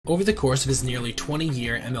Over the course of his nearly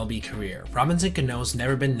 20-year MLB career, Robinson Cano's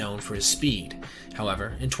never been known for his speed.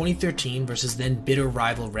 However, in 2013 versus then bitter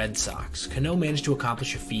rival Red Sox, Cano managed to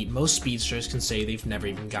accomplish a feat most speedsters can say they've never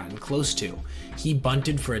even gotten close to. He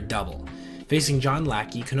bunted for a double. Facing John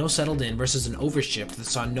Lackey, Cano settled in versus an overshift that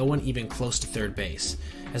saw no one even close to third base.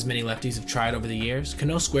 As many lefties have tried over the years,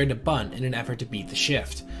 Cano squared a bunt in an effort to beat the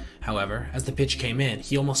shift. However, as the pitch came in,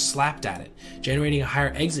 he almost slapped at it, generating a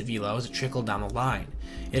higher exit velo as it trickled down the line.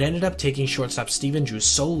 It ended up taking shortstop Stephen Drew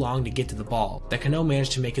so long to get to the ball that Cano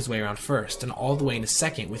managed to make his way around first and all the way into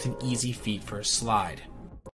second with an easy feat for a slide.